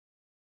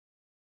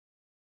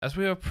as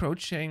we're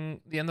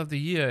approaching the end of the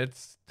year,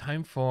 it's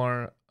time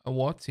for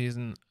award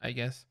season, I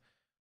guess.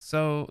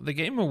 So the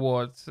Game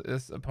Awards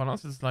is upon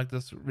us. It's like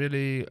this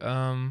really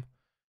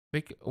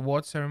big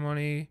award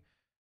ceremony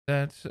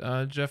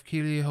that Jeff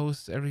Keighley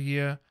hosts every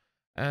year,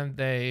 and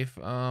they've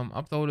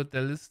uploaded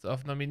the list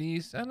of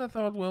nominees. And I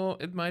thought, well,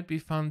 it might be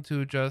fun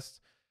to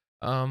just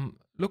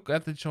look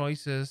at the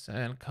choices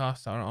and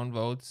cast our own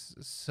votes.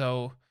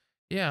 So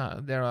yeah,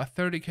 there are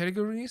 30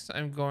 categories.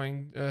 I'm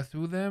going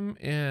through them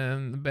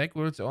in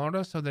backwards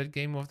order so that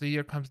Game of the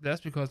Year comes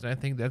last because I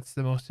think that's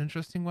the most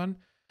interesting one.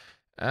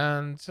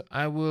 And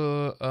I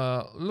will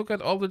look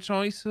at all the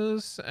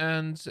choices,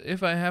 and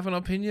if I have an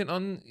opinion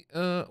on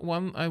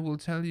one, I will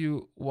tell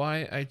you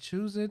why I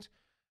choose it.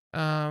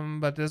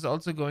 But there's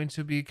also going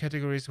to be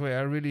categories where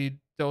I really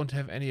don't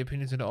have any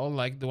opinions at all,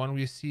 like the one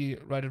we see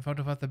right in front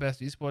of us, the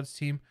best esports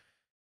team.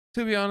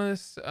 To be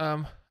honest,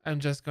 I'm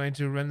just going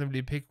to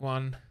randomly pick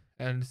one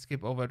and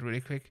skip over it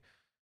really quick.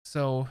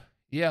 So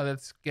yeah,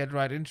 let's get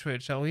right into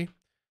it, shall we?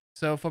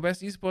 So for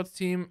best esports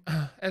team,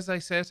 as I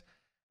said,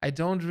 I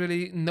don't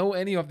really know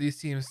any of these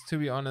teams, to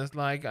be honest.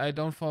 Like, I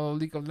don't follow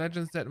League of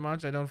Legends that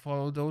much. I don't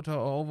follow Dota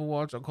or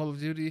Overwatch or Call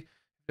of Duty. If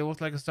there was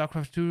like a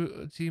StarCraft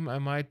 2 team, I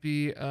might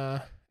be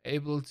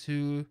able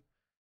to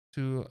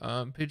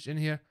pitch in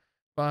here.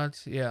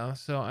 But yeah,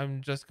 so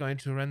I'm just going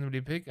to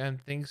randomly pick,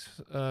 and things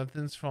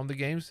from the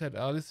games that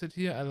are listed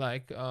here. I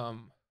like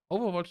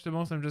Overwatch the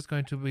most. I'm just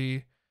going to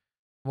be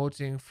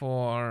voting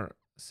for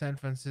San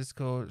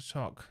Francisco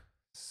Shock.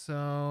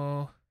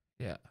 So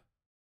yeah.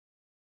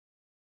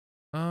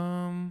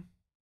 Um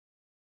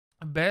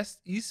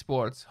Best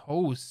esports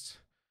host.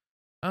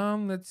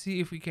 Let's see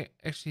if we can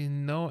actually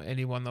know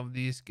any one of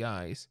these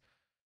guys.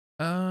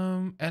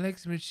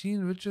 Alex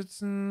Machine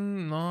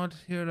Richardson, not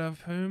heard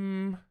of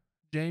him.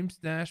 James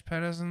Dash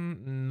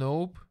Patterson,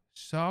 nope.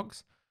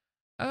 Shocks.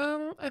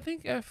 I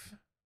think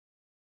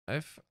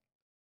I've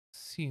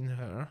seen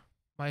her.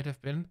 Might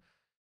have been.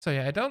 So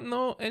yeah, I don't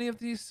know any of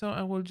these, so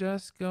I will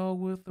just go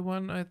with the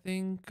one I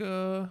think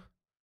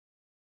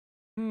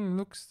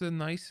looks the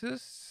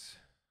nicest.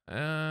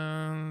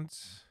 And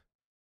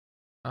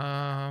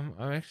I'm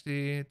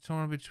actually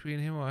torn between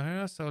him or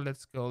her, so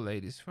let's go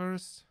ladies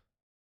first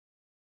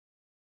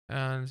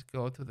and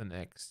go to the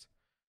next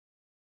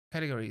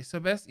category. So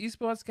best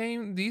esports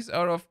game, these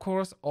are of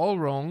course all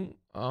wrong.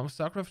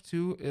 StarCraft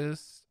 2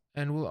 is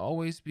and will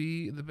always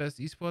be the best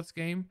esports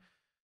game.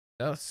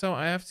 So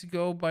I have to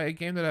go by a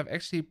game that I've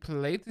actually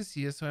played this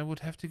year. So I would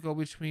have to go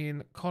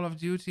between Call of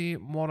Duty,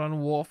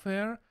 Modern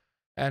Warfare,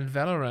 and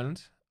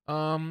Valorant.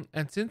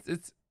 And since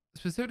it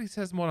specifically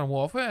says Modern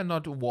Warfare and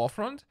not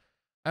Warfront,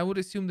 I would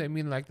assume they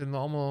mean like the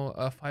normal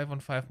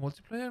 5-on-5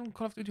 multiplayer in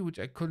Call of Duty, which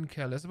I couldn't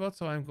care less about.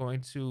 So I'm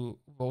going to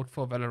vote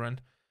for Valorant.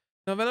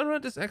 Now,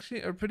 Valorant is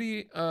actually a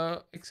pretty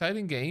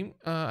exciting game.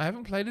 I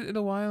haven't played it in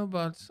a while,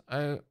 but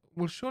I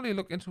will surely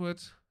look into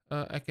it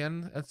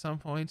again at some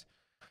point.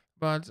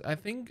 But I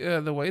think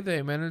the way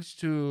they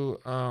managed to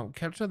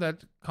capture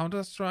that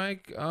Counter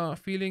Strike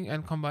feeling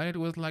and combine it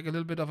with like a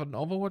little bit of an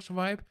Overwatch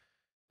vibe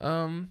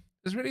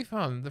is really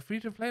fun. The free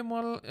to play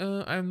model,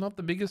 I'm not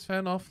the biggest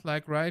fan of.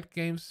 Like Riot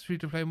Games free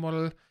to play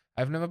model,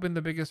 I've never been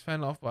the biggest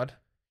fan of. But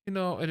you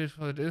know, it is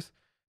what it is.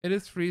 It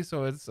is free,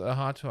 so it's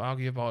hard to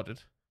argue about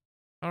it.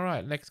 All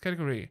right, next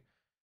category.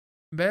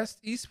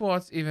 Best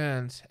esports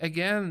event.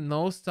 Again,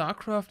 no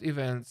StarCraft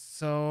events.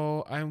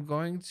 So I'm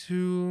going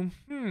to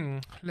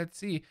let's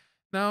see.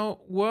 Now,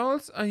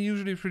 worlds are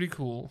usually pretty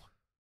cool.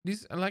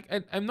 These like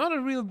I'm not a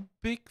real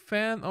big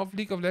fan of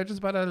League of Legends,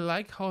 but I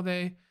like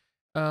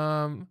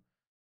um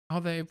how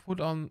they put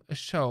on a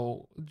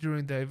show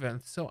during the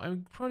event. So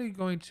I'm probably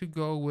going to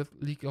go with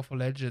League of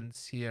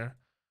Legends here.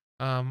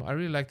 I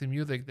really like the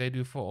music they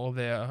do for all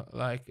their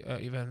like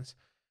events.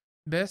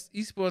 Best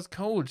esports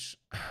coach.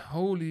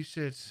 Holy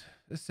shit.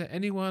 Is there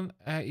anyone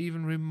I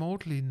even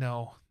remotely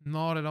know?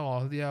 Not at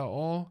all. They are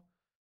all.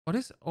 What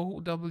is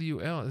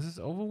OWL? Is this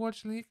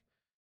Overwatch League?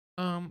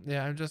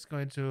 Yeah, I'm just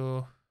going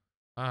to.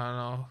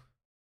 I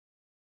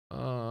don't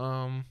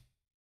know.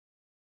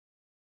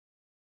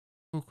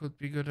 Who could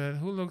be good at?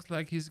 Who looks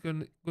like he's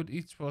good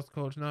esports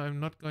coach? Now, I'm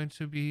not going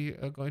to be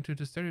going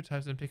into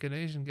stereotypes and pick an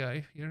Asian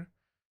guy here,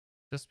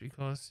 just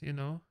because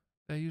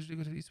they're usually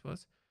good at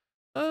esports.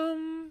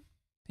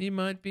 He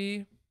might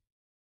be.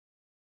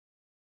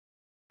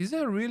 These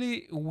are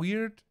really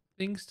weird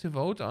things to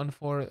vote on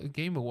for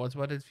Game Awards,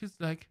 but it feels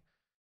like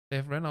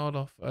they've run out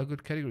of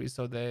good categories,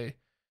 so they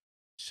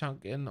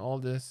chunk in all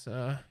this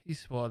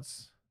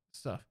esports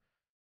stuff.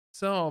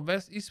 So,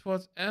 best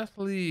esports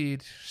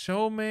athlete,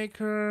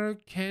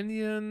 Showmaker,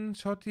 Canyon,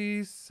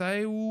 Shotty,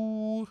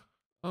 Saiwu,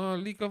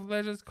 League of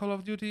Legends, Call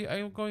of Duty.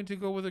 I'm going to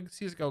go with a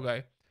CSGO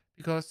guy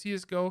because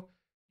CSGO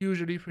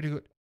usually pretty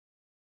good.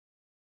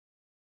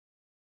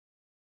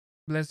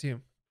 Bless you.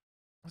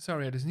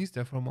 Sorry, I just sneezed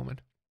there for a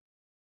moment.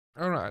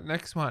 All right,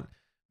 next one.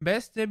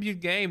 Best debut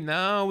game.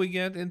 Now we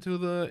get into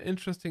the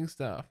interesting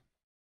stuff.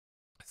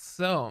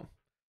 So,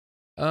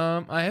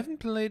 I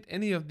haven't played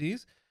any of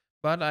these,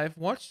 but I've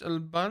watched a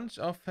bunch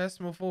of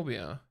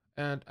Phasmophobia.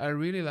 and I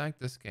really like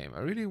this game. I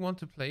really want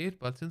to play it,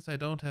 but since I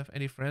don't have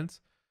any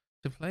friends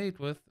to play it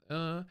with,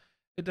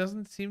 it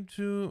doesn't seem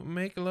to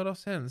make a lot of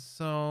sense.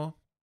 So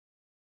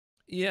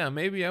yeah,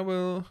 maybe I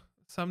will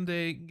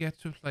someday get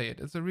to play it.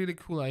 It's a really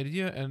cool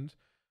idea, and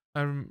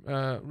I'm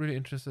really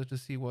interested to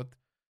see what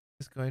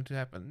is going to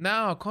happen.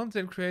 Now,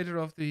 content creator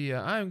of the year,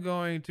 I'm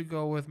going to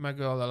go with my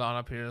girl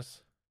Alana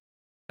Pierce.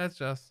 That's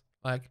just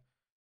like,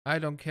 I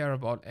don't care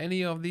about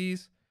any of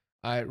these.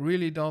 I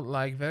really don't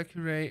like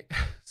Valkyrie.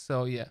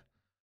 So yeah,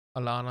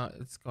 Alana,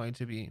 it's going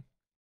to be.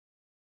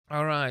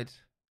 All right.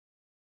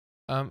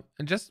 And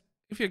just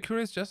if you're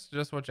curious, just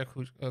watch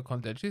her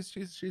content.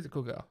 She's a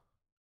cool girl.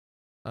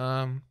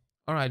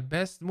 All right,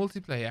 best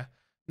multiplayer.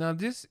 Now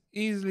this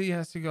easily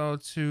has to go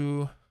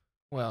to,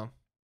 well,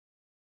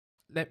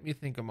 let me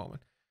think a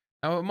moment.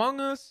 Now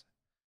Among Us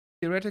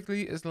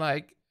theoretically is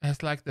like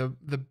has like the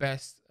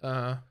best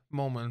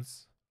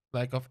moments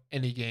like of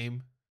any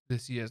game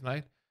this year,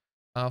 right?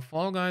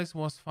 Fall Guys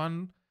was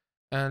fun,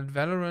 and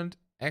Valorant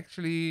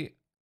actually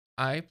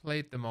I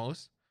played the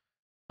most.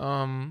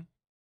 Um,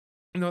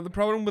 the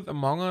problem with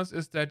Among Us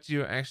is that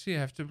you actually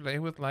have to play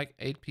with like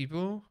 8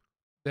 people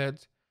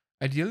that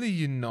ideally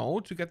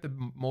to get the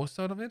most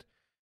out of it.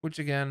 Which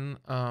again,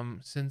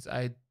 since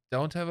I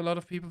don't have a lot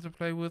of people to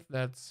play with,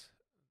 that's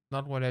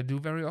not what I do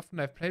very often.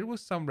 I've played with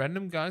some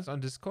random guys on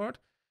Discord,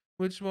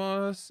 which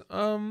was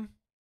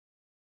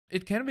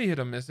it can be hit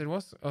or miss. It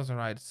was also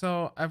right.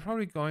 So I'm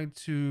probably going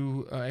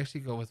to actually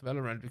go with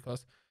Valorant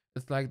because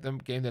it's like the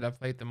game that I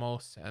played the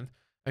most, and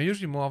I'm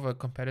usually more of a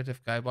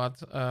competitive guy. But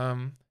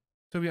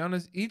to be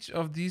honest, each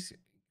of these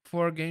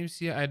 4 games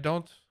here, I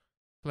don't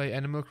play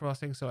Animal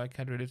Crossing, so I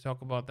can't really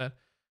talk about that.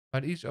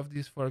 But each of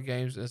these 4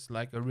 games is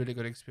like a really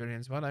good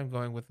experience. But I'm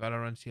going with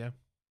Valorant here.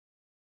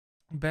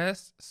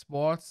 Best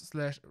sports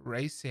slash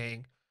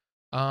racing.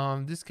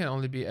 This can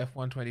only be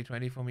F1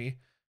 2020 for me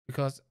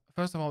because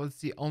first of all, it's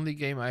the only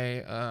game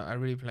I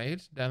really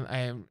played. Then I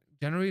am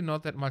generally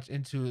not that much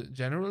into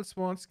general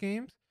sports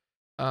games.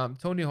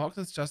 Tony Hawk's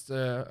is just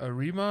a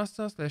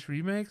remaster slash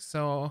remake,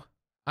 so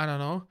I don't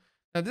know.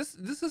 Now this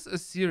is a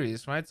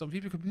series, right? So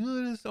people could be,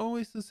 oh, it's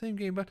always the same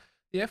game, but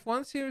the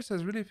F1 series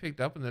has really picked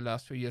up in the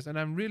last few years, and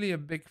I'm really a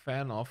big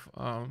fan of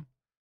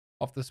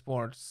the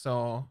sport.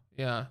 So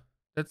yeah,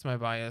 that's my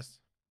bias.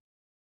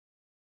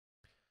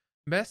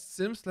 Best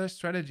sim slash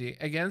strategy.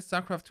 Again,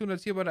 StarCraft 2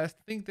 not here, but I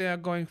think they are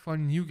going for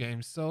new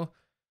games. So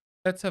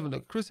let's have a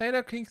look.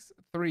 Crusader Kings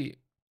 3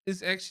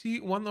 is actually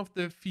one of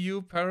the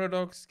few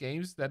Paradox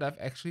games that I've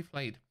actually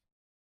played.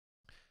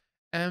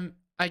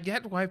 I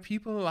get why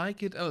people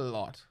like it a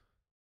lot.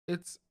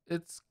 It's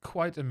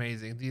quite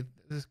amazing.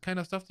 This kind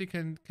of stuff you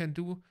can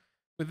do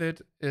with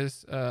it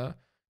is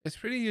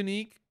pretty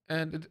unique,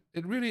 and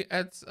it really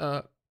adds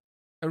a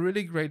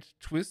really great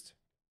twist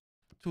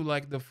to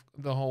like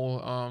the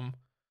whole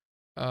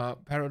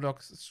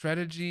paradox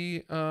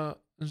strategy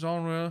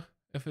genre,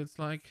 if it's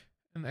like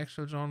an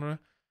actual genre.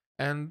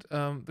 And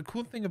the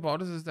cool thing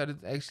about it is that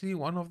it's actually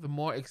one of the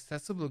more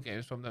accessible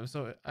games from them.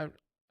 So I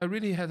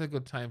really had a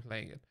good time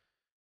playing it.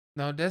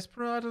 Now,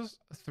 Desperados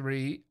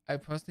 3, I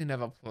personally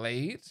never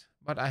played,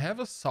 but I have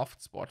a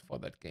soft spot for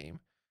that game.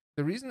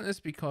 The reason is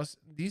because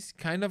these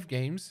kind of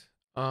games,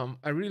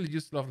 I really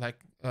used to love,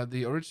 like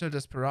the original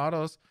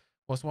Desperados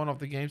was one of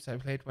the games I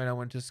played when I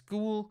went to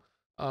school.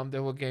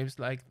 There were games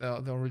like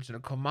the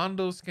original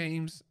Commandos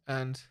games,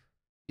 and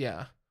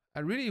yeah, I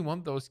really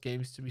want those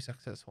games to be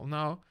successful.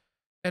 Now,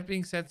 that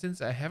being said,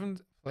 since I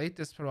haven't played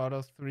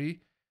Desperados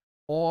 3,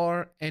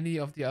 or any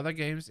of the other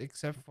games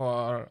except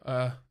for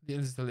the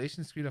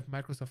installation screen of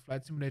Microsoft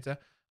Flight Simulator,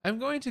 I'm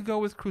going to go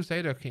with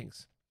Crusader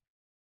Kings.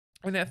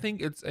 And I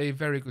think it's a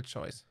very good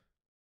choice.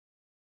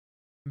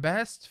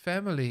 Best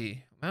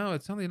family. No,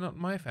 it's certainly not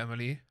my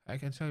family. I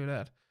can tell you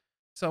that.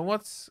 So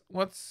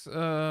what's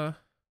our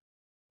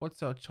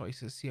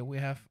choices here? We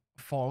have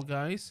Fall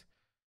Guys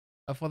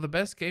for the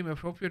best game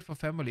appropriate for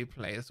family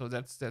play. So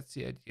that's the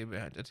idea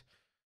behind it.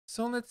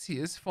 So let's see.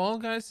 Is Fall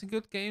Guys a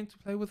good game to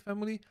play with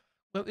family?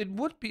 Well, it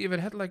would be if it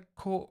had like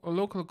a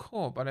local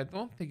core, but I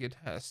don't think it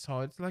has.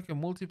 So it's like a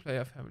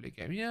multiplayer family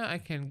game. Yeah, I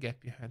can get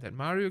behind that.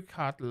 Mario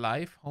Kart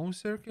Live Home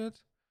Circuit.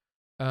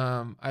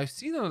 I've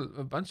seen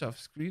a bunch of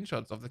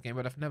screenshots of the game,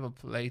 but I've never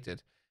played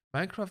it.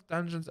 Minecraft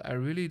Dungeons, I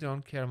really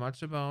don't care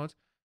much about.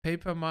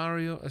 Paper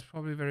Mario is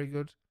probably very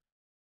good.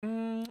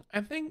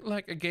 I think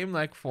like a game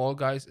like Fall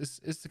Guys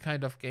is the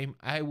kind of game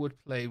I would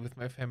play with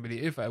my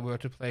family if I were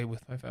to play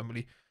with my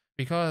family,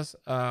 because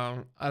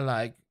I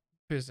like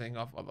pissing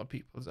off other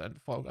people, and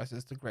Fall Guys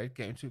is the great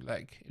game to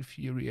like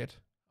infuriate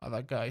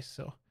other guys.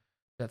 So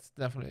that's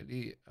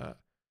definitely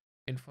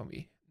in for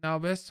me. Now,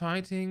 best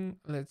fighting.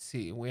 Let's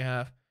see. We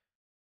have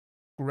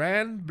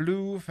Grand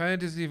Blue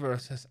Fantasy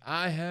Versus.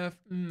 I have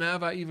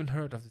never even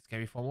heard of this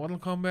game before. Mortal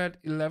Kombat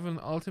 11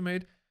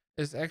 Ultimate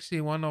is actually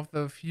one of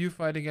the few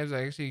fighting games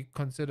I actually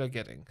consider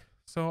getting.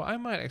 So I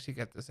might actually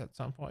get this at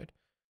some point.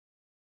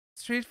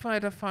 Street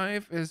Fighter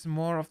 5 is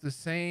more of the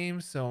same,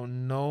 so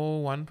no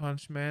One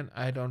Punch Man.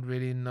 I don't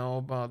really know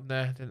about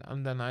that. And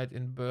Under Night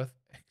in Birth.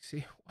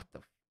 Actually, what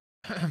the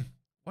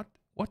what?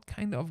 What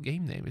kind of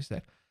game name is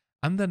that?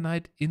 Under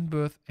Night In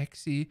Birth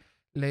Xe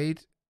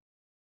Late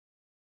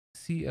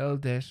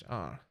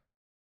CL-R.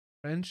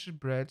 French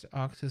bred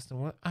Arc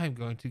System. Well, I'm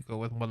going to go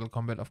with Mortal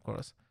Kombat, of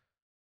course.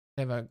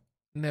 Never,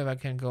 never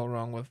can go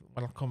wrong with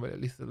Mortal Kombat.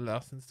 At least the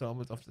last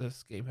installments of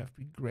this game have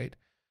been great.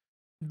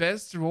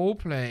 Best role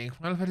playing: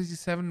 Final Fantasy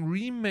VII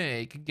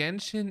Remake,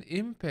 Genshin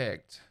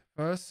Impact,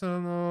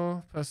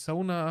 Persona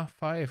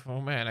 5.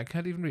 Oh man, I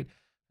can't even read.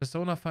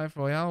 Persona 5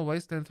 Royale,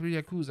 Wasteland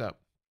 3, Yakuza.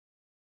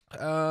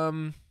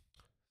 Um,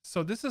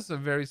 so this is a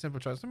very simple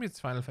choice for me. It's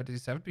Final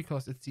Fantasy VII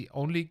because it's the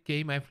only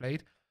game I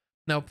played.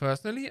 Now,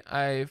 personally,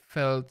 I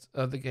felt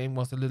the game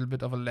was a little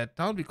bit of a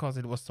letdown because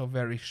it was so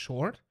very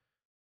short.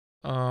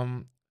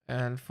 Um,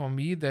 and for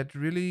me, that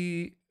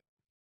really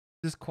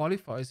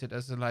disqualifies it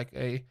as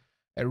a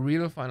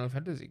real Final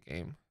Fantasy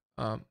game.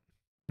 Um,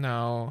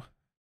 Now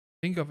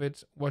think of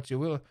it what you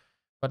will,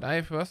 but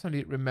I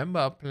personally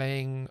remember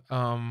playing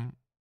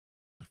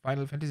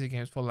Final Fantasy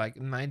games for like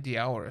 90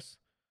 hours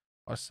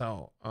or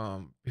so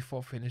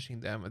before finishing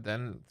them, and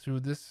then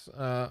through this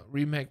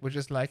remake, which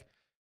is like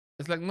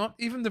it's like not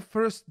even the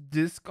first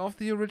disc of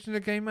the original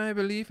game, I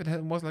believe.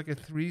 Was like a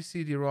 3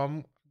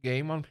 CD-ROM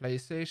game on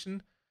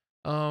PlayStation.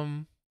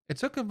 Um, it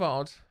took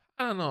about,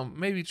 I don't know,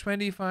 maybe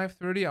 25,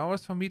 30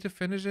 hours for me to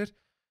finish it.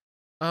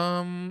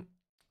 Um,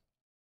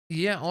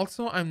 yeah,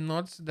 also, I'm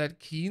not that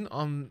keen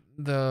on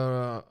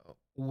the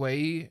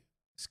way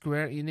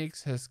Square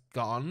Enix has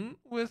gone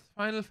with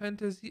Final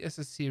Fantasy as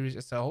a series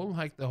as a whole,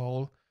 like the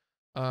whole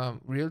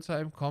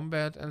real-time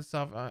combat and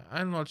stuff.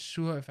 I'm not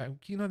sure if I'm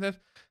keen on that.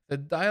 The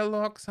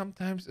dialogue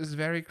sometimes is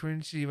very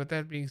cringy, but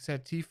that being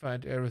said, Tifa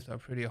and Aerith are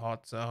pretty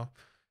hot, so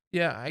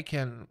yeah, I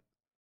can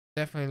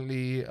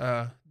definitely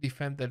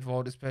defend that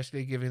vote,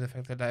 especially given the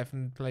fact that I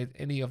haven't played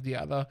any of the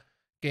other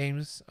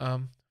games.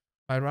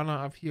 My runner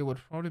up here would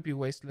probably be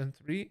Wasteland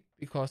 3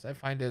 because I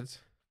find it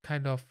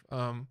kind of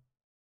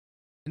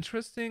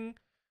interesting.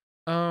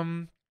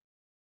 Um,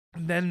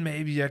 then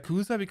maybe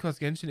Yakuza because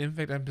Genshin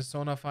Impact and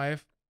Persona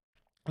 5.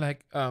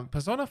 Like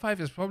Persona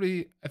 5 is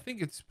probably, I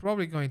think it's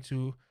probably going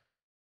to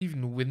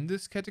even win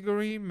this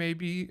category,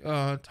 maybe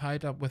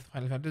tied up with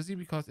Final Fantasy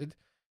because it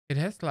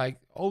has like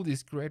all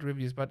these great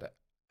reviews, but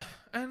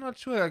I'm not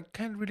sure. I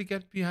can't really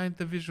get behind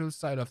the visual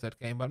side of that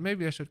game, but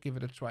maybe I should give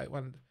it a try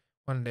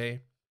one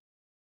day.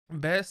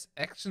 Best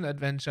action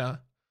adventure.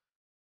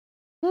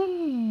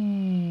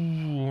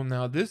 Ooh,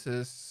 now this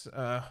is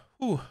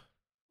ooh,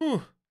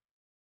 ooh.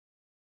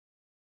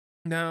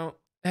 Now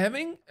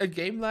having a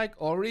game like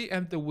Ori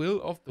and the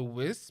Will of the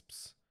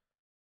Wisps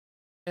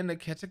in a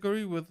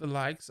category with the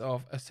likes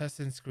of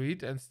Assassin's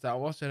Creed and Star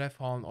Wars Jedi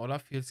Fallen Order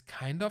feels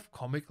kind of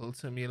comical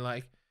to me.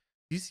 Like,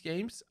 these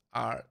games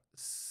are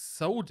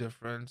so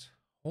different.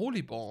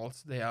 Holy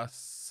balls, they are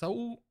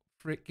so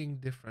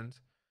freaking different.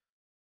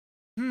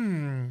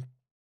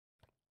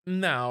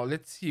 Now,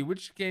 let's see.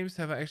 Which games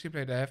have I actually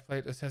played? I have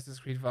played Assassin's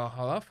Creed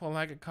Valhalla for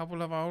like a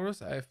couple of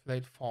hours. I've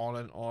played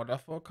Fallen Order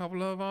for a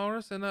couple of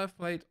hours. And I've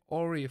played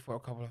Ori for a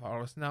couple of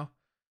hours. Now,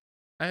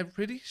 I'm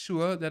pretty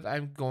sure that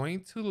I'm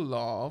going to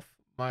love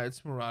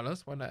Miles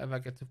Morales when I ever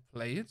get to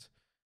play it.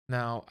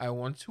 Now, I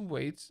want to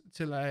wait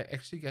till I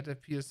actually get a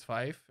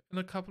PS5 in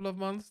a couple of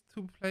months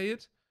to play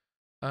it.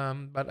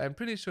 But I'm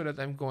pretty sure that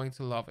I'm going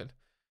to love it.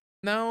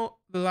 Now,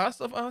 The Last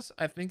of Us,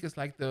 I think, is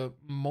like the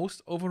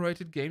most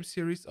overrated game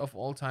series of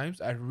all times.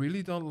 I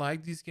really don't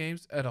like these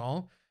games at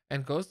all.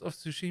 And Ghost of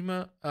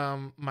Tsushima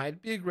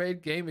might be a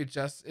great game. It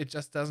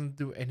just doesn't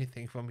do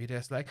anything for me.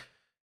 There's like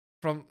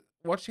from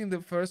watching the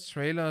first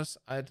trailers,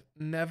 I'd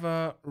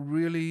never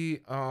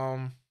really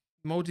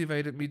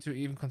motivated me to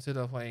even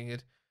consider playing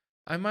it.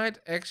 I might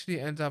actually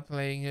end up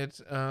playing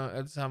it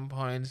at some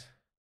point,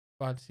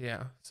 but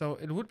yeah. So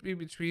it would be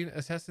between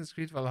Assassin's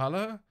Creed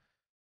Valhalla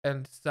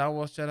and Star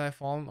Wars Jedi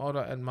Fallen Order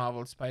and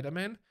Marvel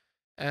Spider-Man.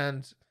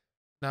 And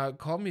now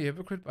call me a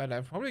hypocrite, but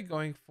I'm probably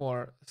going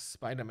for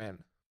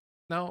Spider-Man.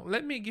 Now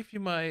let me give you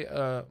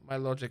my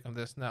logic on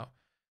this now.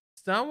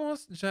 Star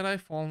Wars Jedi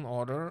Fallen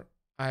Order,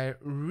 I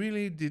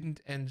really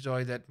didn't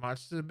enjoy that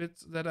much the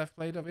bits that I've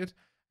played of it.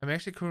 I'm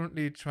actually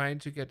currently trying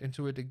to get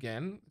into it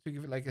again to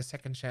give it like a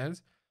second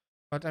chance,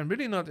 but I'm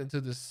really not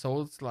into the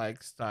Souls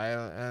like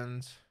style,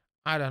 and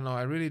I don't know,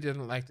 I really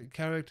didn't like the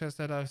characters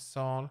that I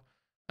saw.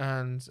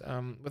 And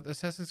with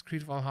Assassin's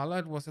Creed Valhalla,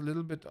 it was a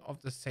little bit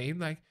of the same.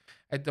 Like,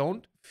 I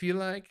don't feel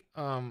like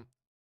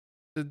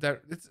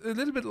it's a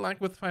little bit like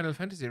with Final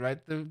Fantasy,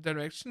 right? The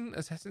direction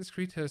Assassin's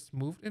Creed has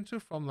moved into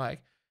from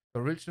like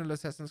the original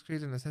Assassin's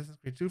Creed and Assassin's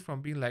Creed 2,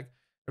 from being like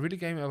a really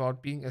game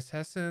about being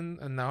assassin,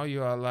 and now you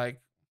have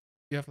like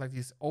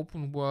these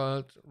open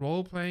world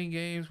role playing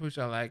games which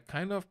are like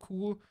kind of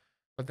cool,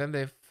 but then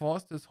they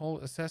forced this whole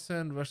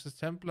assassin versus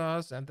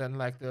Templars and then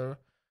like the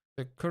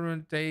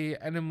current day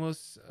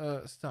Animus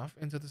stuff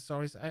into the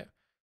stories.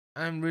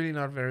 I'm really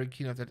not very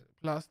keen on it.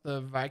 Plus,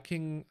 the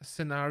Viking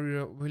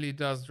scenario really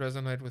does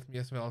resonate with me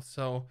as well.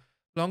 So,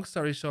 long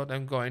story short,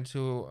 I'm going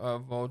to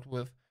vote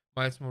with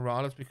Miles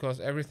Morales because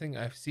everything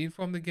I've seen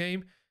from the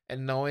game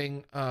and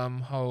knowing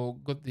how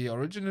good the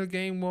original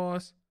game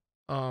was,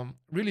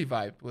 really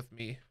vibed with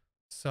me.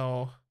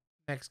 So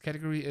next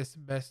category is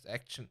best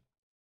action.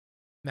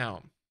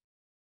 Now,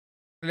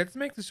 let's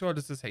make this short.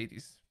 This is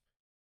Hades.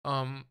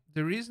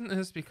 The reason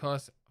is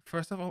because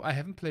first of all, I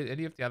haven't played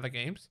any of the other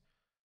games.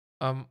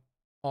 Um,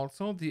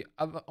 Also the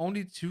other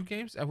only two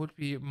games I would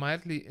be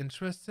mildly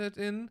interested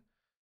in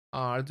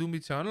are Doom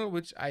Eternal,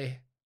 which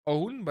I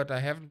own but I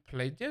haven't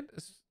played yet.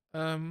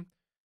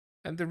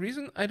 And the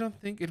reason I don't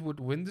think it would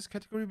win this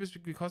category is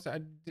because I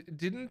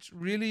didn't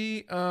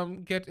really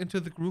get into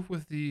the groove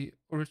with the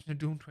original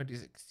Doom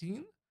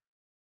 2016.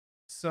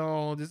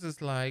 So this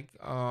is like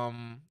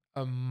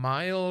a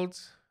mild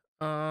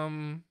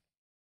um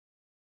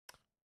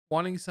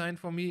warning sign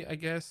for me, I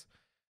guess.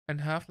 And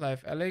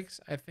Half-Life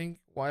Alex, I think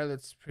while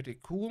it's pretty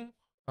cool,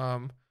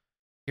 um,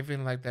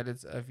 given like that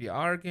it's a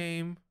VR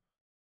game,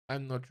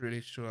 I'm not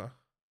really sure.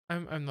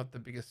 I'm not the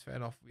biggest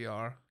fan of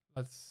VR.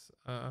 Let's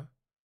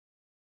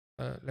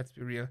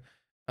be real.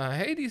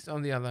 Hades,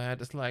 on the other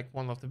hand, is like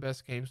one of the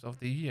best games of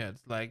the year.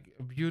 It's like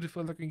a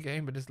beautiful looking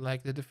game. It is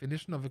like the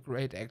definition of a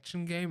great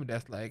action game. It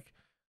has like,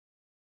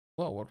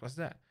 whoa, what was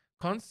that?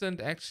 Constant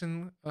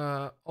action,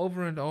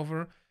 over and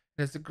over.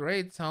 There's a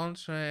great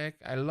soundtrack.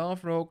 I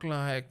love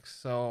roguelikes,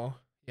 so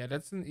yeah,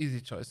 that's an easy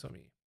choice for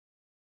me.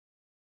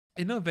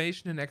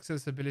 Innovation and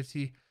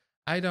accessibility.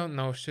 I don't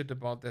know shit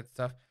about that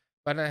stuff,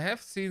 but I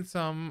have seen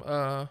some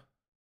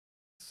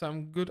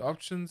good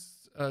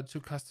options to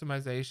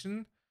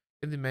customization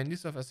in the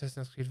menus of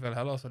Assassin's Creed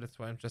Valhalla, so that's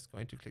why I'm just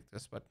going to click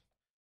this, but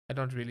I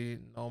don't really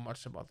know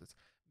much about this.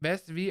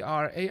 Best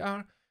VR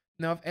AR.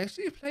 Now, I've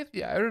actually played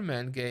the Iron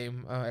Man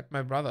game at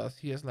my brother's.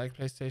 He has like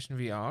PlayStation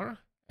VR,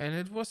 and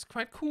it was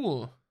quite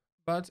cool.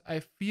 But I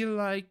feel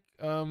like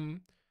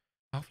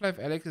Half-Life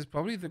Alyx is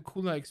probably the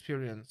cooler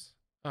experience.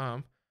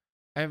 I'm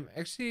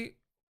actually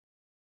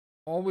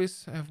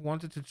always have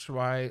wanted to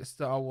try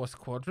Star Wars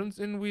Squadrons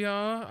in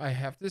VR. I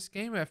have this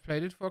game. I've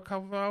played it for a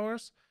couple of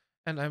hours,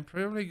 and I'm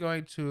probably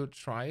going to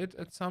try it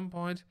at some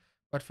point.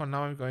 But for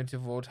now, I'm going to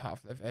vote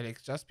Half-Life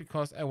Alyx just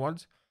because I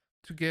want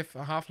to give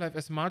Half-Life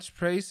as much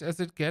praise as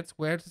it gets,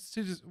 where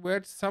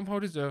it somehow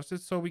deserves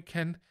it, so we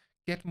can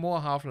get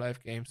more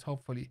Half-Life games.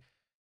 Hopefully,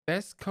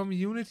 best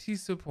community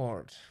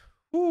support.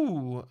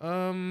 Ooh,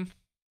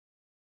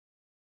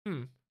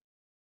 hmm.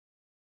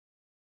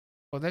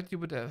 For that, you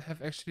would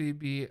have actually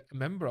be a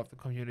member of the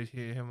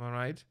community. Am I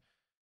right?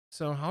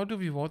 So how do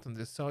we vote on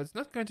this? So it's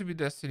not going to be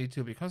Destiny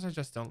 2 because I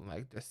just don't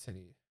like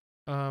Destiny.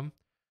 Um,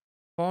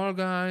 Fall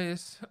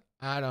Guys,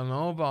 I don't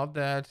know about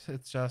that.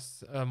 It's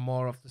just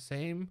more of the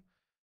same.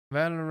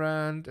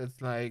 Valorant,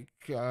 it's like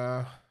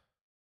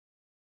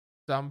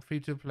some free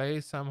to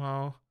play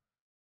somehow.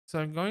 So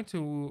I'm going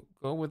to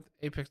go with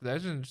Apex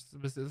Legends,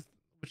 which is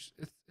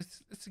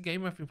it's a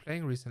game I've been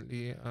playing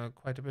recently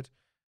quite a bit,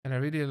 and I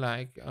really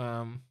like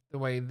the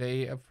way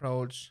they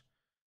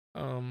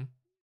um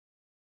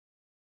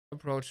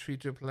approach free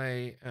to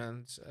play,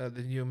 and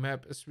the new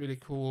map is really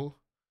cool.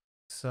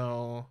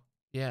 So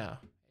yeah,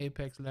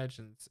 Apex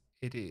Legends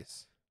it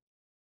is.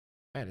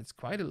 And it's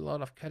quite a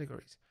lot of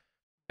categories.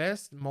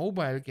 Best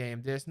mobile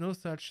game. There's no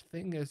such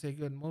thing as a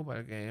good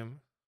mobile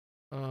game.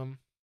 Um,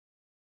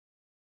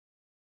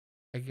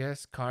 I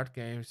guess card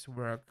games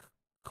work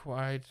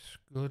quite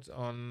good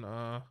on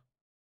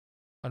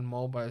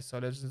mobile. So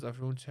Legends of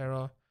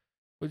Runeterra,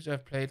 which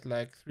I've played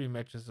like 3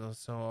 matches or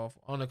so of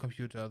on a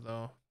computer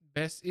though.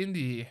 Best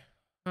indie.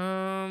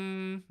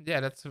 Yeah,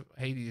 that's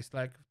Hades.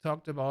 Like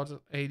talked about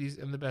Hades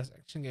in the best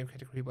action game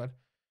category, but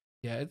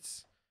yeah,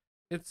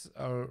 it's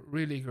a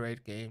really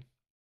great game.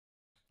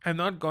 I'm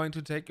not going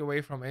to take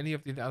away from any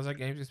of the other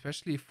games,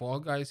 especially Fall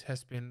Guys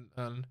has been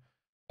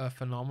a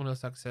phenomenal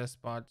success,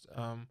 but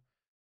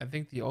I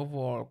think the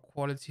overall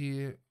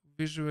quality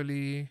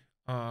visually,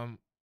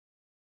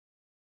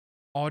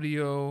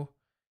 audio,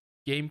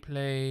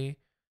 gameplay,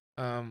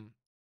 um,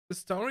 the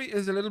story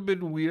is a little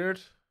bit weird.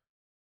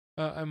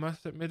 I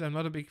must admit, I'm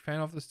not a big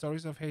fan of the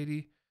stories of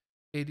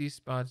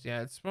Hades, but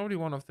yeah, it's probably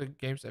one of the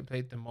games I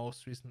played the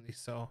most recently.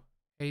 So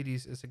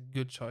Hades is a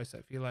good choice, I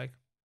feel like.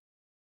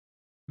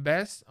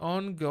 Best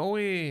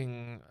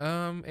ongoing,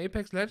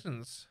 Apex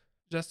Legends,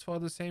 just for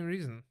the same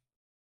reason,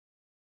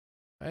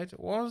 right?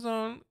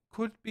 Warzone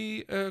could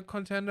be a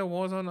contender.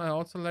 Warzone I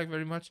also like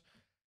very much,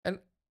 and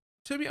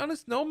to be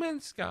honest, No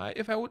Man's Sky,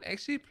 if I would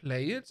actually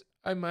play it,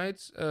 I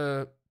might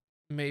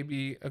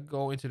maybe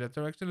go into that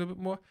direction a little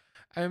bit more.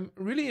 I'm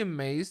really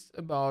amazed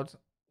about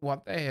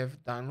what they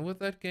have done with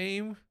that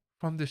game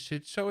from the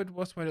shit show it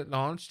was when it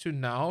launched to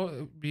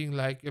now being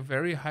like a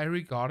very high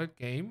regarded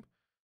game.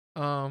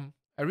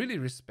 I really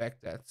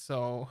respect that.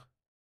 So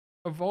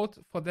a vote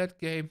for that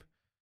game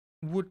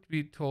would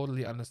be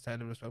totally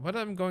understandable as well. But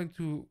I'm going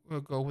to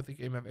go with the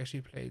game I've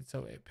actually played.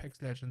 So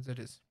Apex Legends it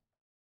is.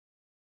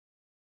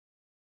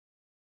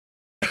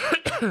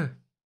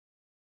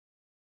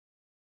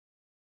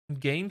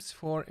 Games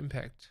for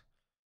Impact.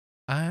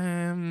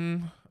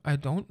 I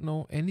don't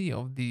know any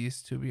of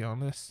these to be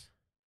honest.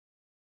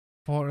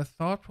 For a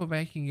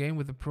thought-provoking game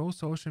with a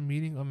pro-social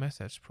meaning or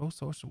message.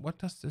 Pro-social. What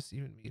does this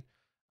even mean?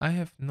 I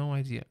have no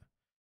idea.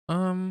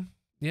 Um,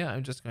 Yeah,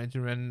 I'm just going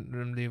to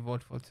randomly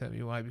vote for Tell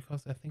Me Why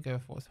because I think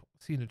I've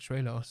seen a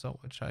trailer or so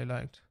which I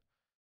liked,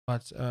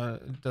 but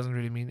it doesn't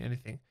really mean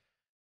anything.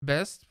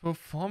 Best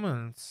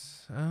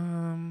performance.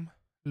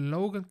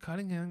 Logan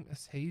Cunningham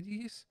as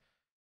Hades,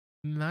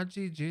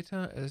 Naji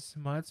Jeta as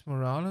Miles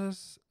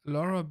Morales,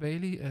 Laura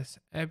Bailey as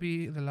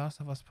Abby, The Last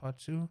of Us Part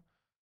 2,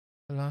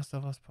 The Last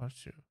of Us Part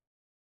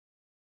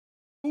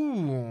 2.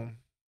 Ooh.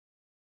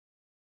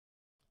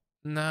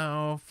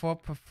 Now for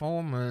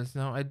performance.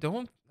 Now I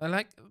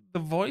like the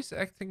voice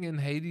acting in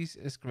Hades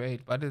is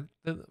great, but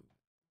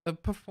the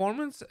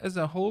performance as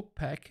a whole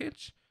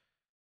package,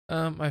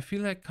 I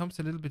feel like comes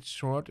a little bit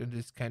short in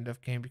this kind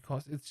of game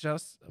because it's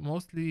just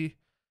mostly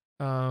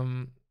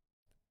um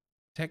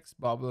text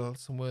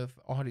bubbles with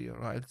audio,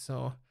 right?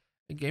 So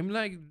a game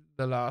like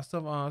The Last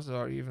of Us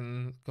or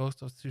even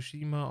Ghost of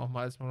Tsushima or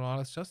Miles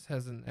Morales just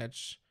has an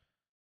edge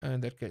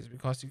in that case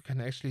because you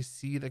can actually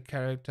see the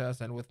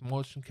characters, and with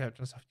motion capture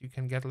and stuff you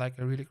can get like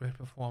a really great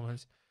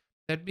performance.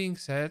 That being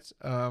said,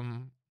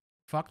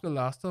 fuck The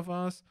Last of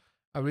Us.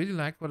 I really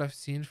like what I've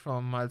seen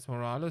from Miles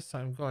Morales, so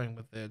I'm going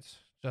with it.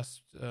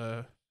 Just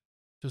to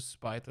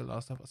spite The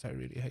Last of Us, I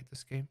really hate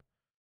this game.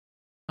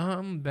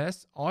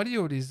 Best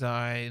audio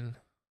design.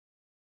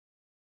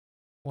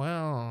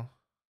 Well,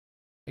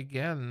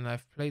 again,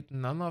 I've played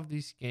none of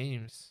these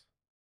games,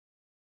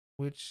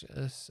 which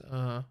is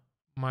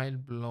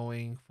mind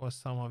blowing for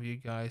some of you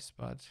guys,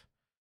 but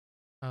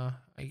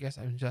I guess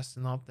I'm just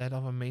not that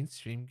of a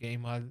mainstream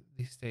gamer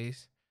these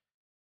days.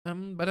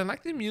 But I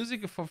like the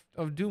music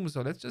of Doom,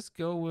 so let's just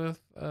go with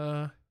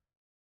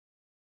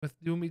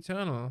Doom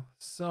Eternal.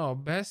 So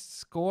best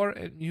score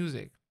and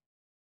music.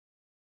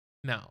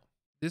 Now,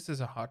 this is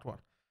a hard one.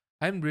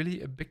 I'm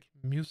really a big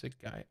music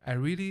guy. I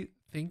really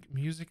think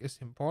music is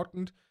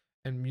important,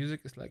 and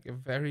music is like a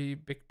very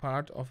big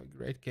part of a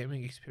great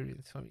gaming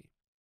experience for me.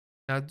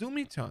 Now, Doom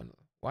Eternal,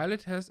 while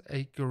it has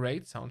a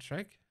great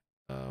soundtrack,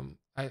 I'm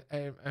a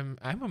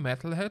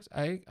metalhead.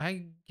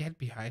 I get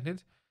behind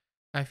it.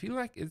 I feel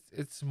like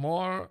it's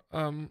more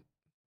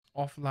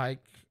of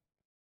like,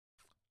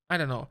 I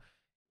don't know.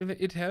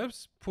 It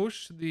helps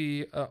push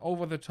the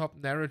over the top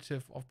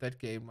narrative of that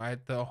game,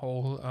 right? The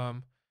whole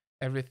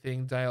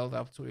everything dialed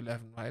up to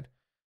 11, right?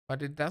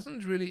 But it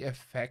doesn't really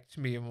affect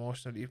me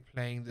emotionally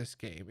playing this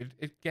game.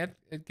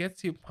 It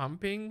gets you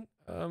pumping,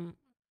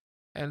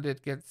 and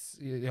it gets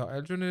your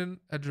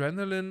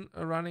adrenaline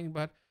running,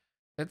 but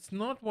that's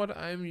not what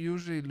I'm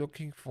usually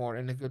looking for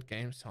in a good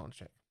game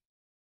soundtrack.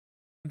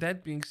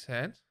 That being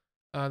said,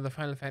 the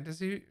Final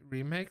Fantasy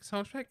remake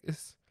soundtrack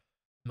is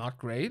not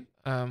great.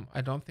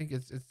 I don't think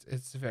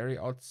it's very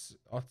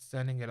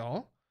outstanding at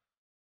all.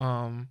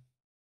 Um,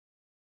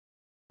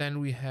 then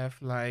we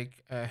have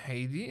like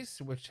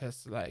Hades, which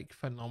has like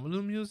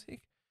phenomenal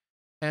music,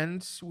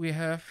 and we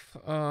have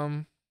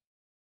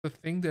the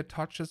thing that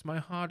touches my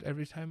heart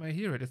every time I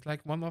hear it. It's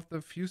like one of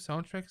the few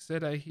soundtracks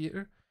that I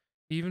hear,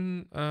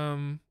 even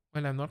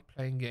when I'm not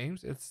playing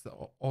games. It's the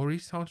Ori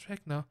soundtrack.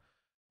 Now,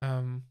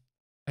 um,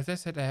 as I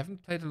said, I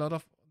haven't played a lot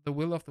of The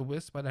Will of the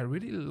Wisp, but I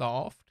really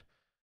loved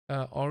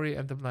Ori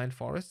and the Blind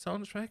Forest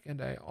soundtrack,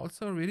 and I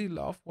also really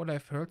love what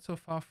I've heard so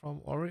far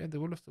from Ori and the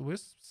Will of the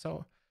Wisp.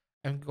 So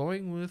I'm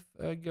going with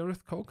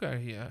Gareth Coker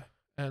here,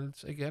 and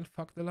again,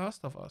 fuck The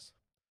Last of Us.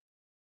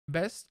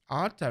 Best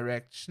art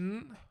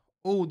direction.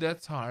 Oh,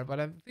 that's hard, but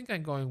I think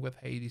I'm going with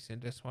Hades in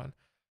this one.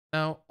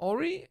 Now,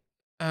 Ori,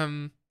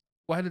 um,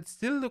 while it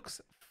still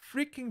looks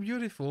freaking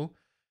beautiful,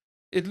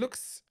 it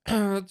looks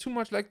too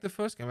much like the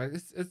first game. Right?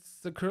 It's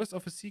the curse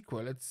of a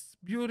sequel. It's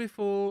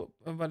beautiful,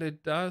 but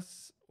it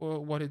does or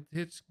what it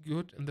did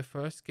good in the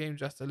first game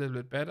just a little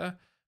bit better.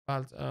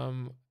 But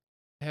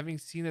having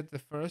seen it the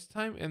first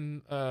time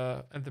in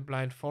the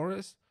Blind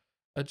Forest,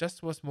 it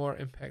just was more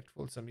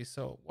impactful to me.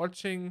 So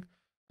watching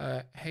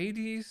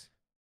Hades,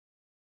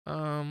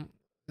 um,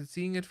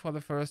 seeing it for the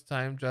first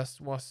time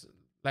just was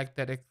like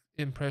that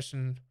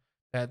impression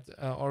that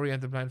Ori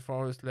and the Blind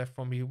Forest left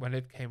for me when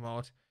it came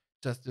out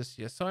just this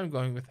year. So I'm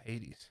going with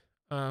Hades.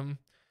 Final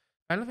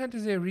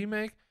Fantasy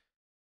remake.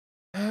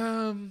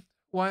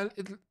 While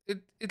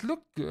it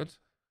looked good,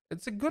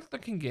 it's a good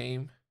looking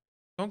game.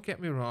 Don't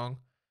get me wrong,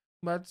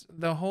 but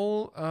the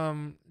whole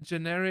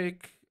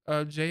generic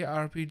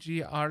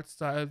JRPG art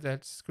style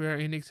that Square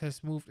Enix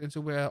has moved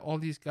into, where all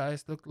these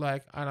guys look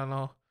like, I don't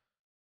know,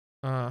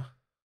 uh,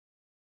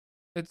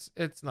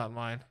 it's not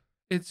mine.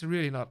 It's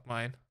really not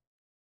mine.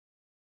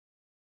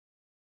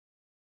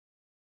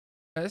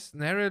 Best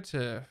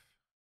narrative.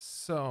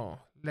 So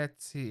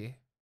let's see.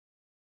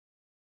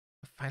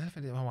 Final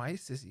Fantasy. Why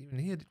is this even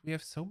here? Did we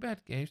have so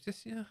bad games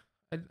this year?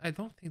 I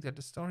don't think that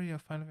the story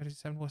of Final Fantasy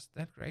 7 was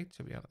that great,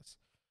 to be honest.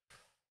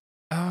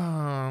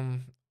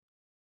 Um,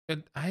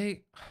 but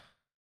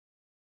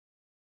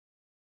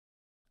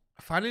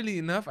funnily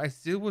enough, I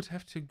still would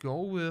have to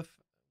go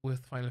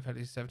with Final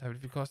Fantasy 7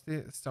 because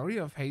the story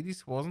of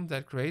Hades wasn't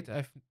that great.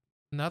 I've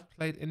not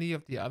played any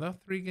of the other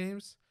three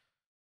games,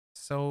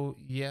 so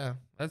yeah,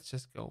 let's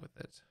just go with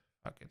it.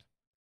 Fuck it.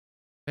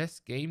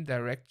 Best game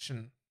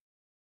direction.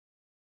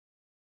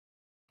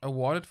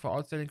 awarded for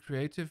outstanding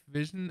creative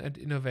vision and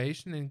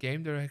innovation in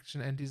game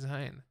direction and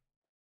design.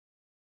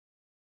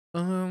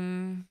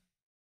 Um,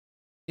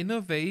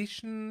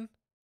 Innovation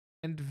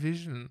and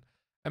vision.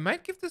 I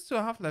might give this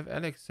to Half-Life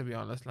Alex, to be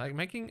honest. Like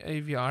making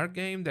a VR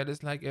game that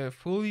is like a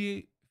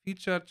fully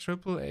featured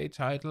AAA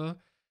title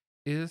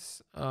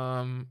is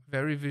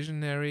very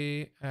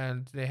visionary,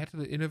 and they had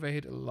to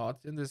innovate a lot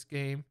in this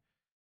game.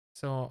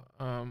 So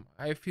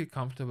I feel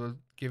comfortable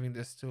giving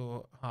this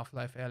to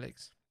Half-Life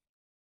Alex.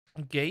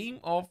 Game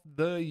of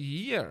the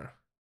year.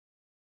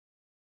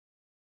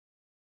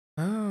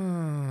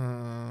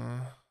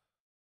 Ah,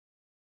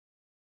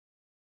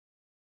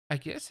 I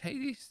guess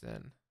Hades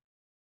then.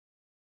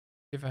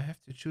 If I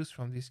have to choose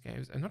from these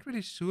games, I'm not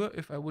really sure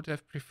if I would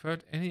have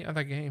preferred any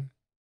other game.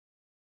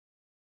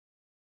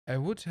 I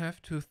would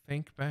have to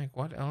think back.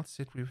 What else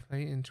did we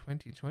play in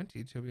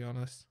 2020, to be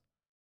honest?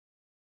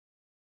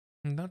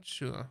 I'm not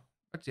sure.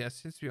 But yeah,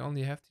 since we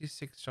only have these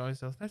 6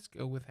 choices, let's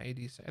go with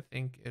Hades. I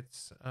think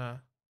it's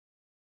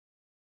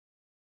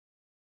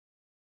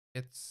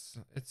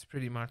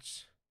pretty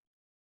much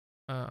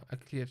a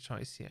clear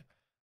choice here.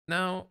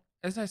 Now,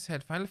 as I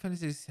said, Final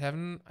Fantasy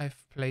VII,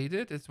 I've played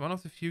it. It's one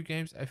of the few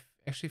games I've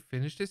actually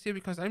finished this year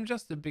because I'm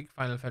just a big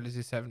Final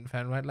Fantasy VII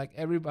fan, right? Like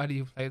everybody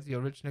who played the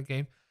original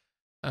game.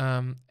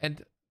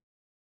 And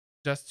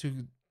just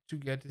to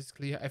get this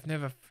clear, I've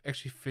never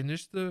actually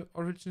finished the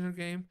original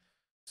game.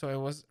 So I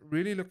was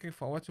really looking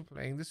forward to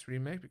playing this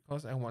remake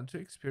because I want to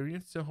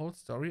experience the whole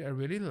story. I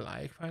really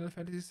like Final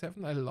Fantasy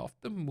VII. I loved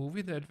the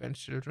movie, The Advent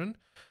Children.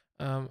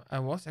 I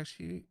was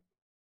actually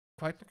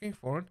quite looking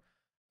forward.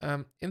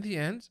 In the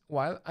end,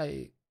 while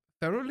I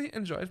thoroughly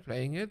enjoyed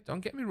playing it,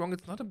 don't get me wrong,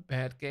 it's not a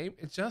bad game.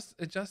 It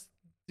just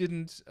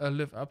didn't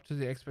live up to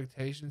the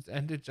expectations,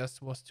 and it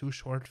just was too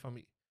short for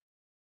me.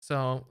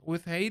 So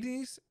with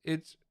Hades,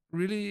 it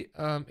really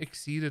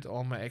exceeded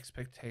all my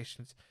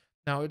expectations.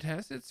 Now it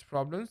has its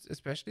problems,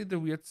 especially the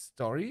weird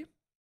story,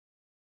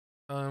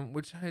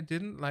 which I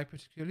didn't like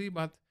particularly.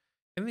 But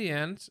in the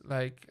end,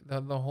 like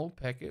the whole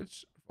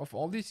package of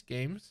all these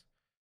games,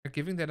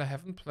 given that I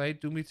haven't played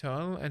Doom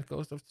Eternal and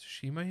Ghost of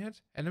Tsushima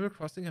yet, Animal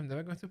Crossing I'm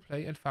never going to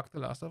play, and fuck The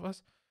Last of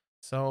Us,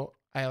 so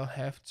I'll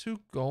have to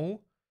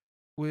go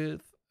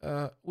with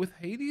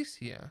Hades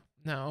here.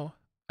 Now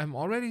I'm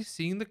already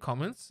seeing the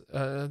comments.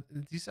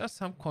 These are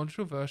some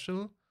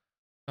controversial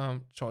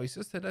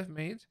choices that I've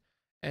made,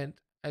 and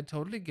I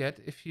totally get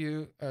if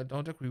you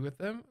don't agree with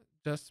them.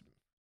 Just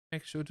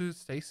make sure to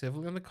stay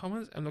civil in the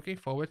comments. I'm looking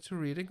forward to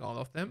reading all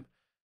of them.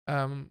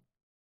 Um,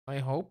 I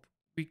hope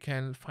we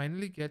can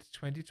finally get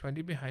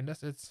 2020 behind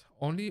us. It's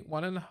only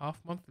 1.5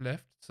 months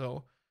left,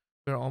 so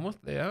we're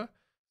almost there.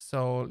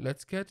 So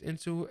let's get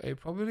into a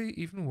probably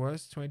even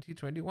worse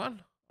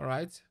 2021. All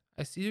right,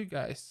 I see you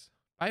guys.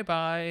 Bye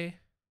bye.